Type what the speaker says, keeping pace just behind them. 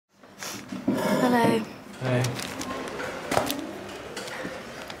Hello. Hey.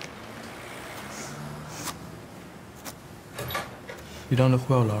 You don't look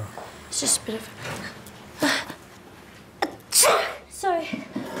well, Lara. It's just a bit of... Sorry.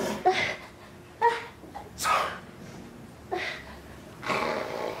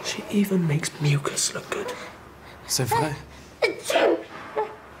 She even makes mucus look good. C'est vrai.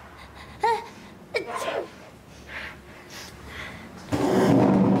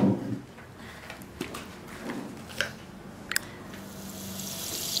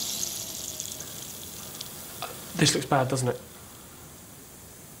 This looks bad, doesn't it?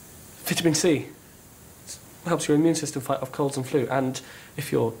 Vitamin C helps your immune system fight off colds and flu, and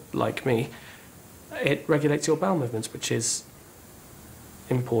if you're like me, it regulates your bowel movements, which is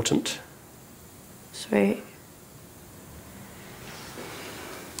important. Sweet.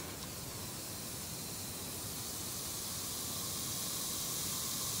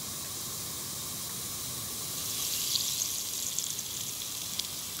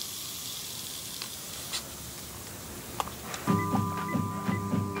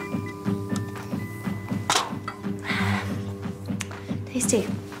 Tasty.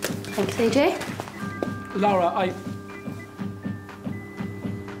 Thanks, AJ. Lara,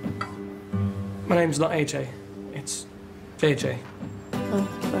 my name's not AJ. It's JJ. Oh,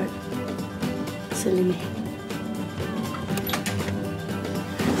 right. Silly me.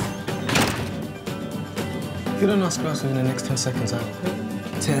 You don't ask us in the next 10 seconds, out.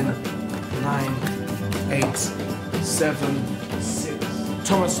 10, 9, 8, 7, 6.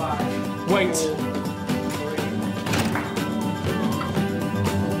 Thomas, 5. Wait. 4, 3.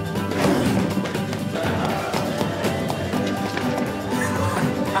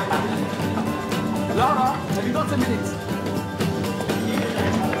 Lara, have you got a minute?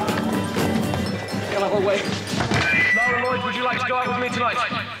 Can I hold wait? Lara Lloyd, would you like to go out with me tonight?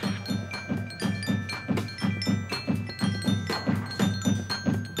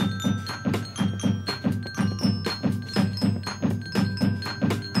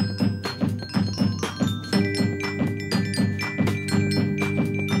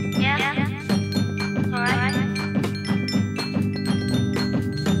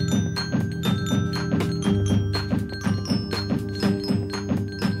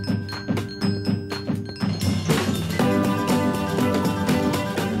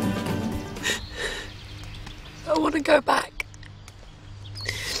 I want to go back.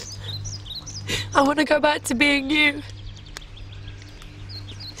 I want to go back to being you.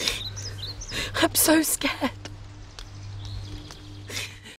 I'm so scared.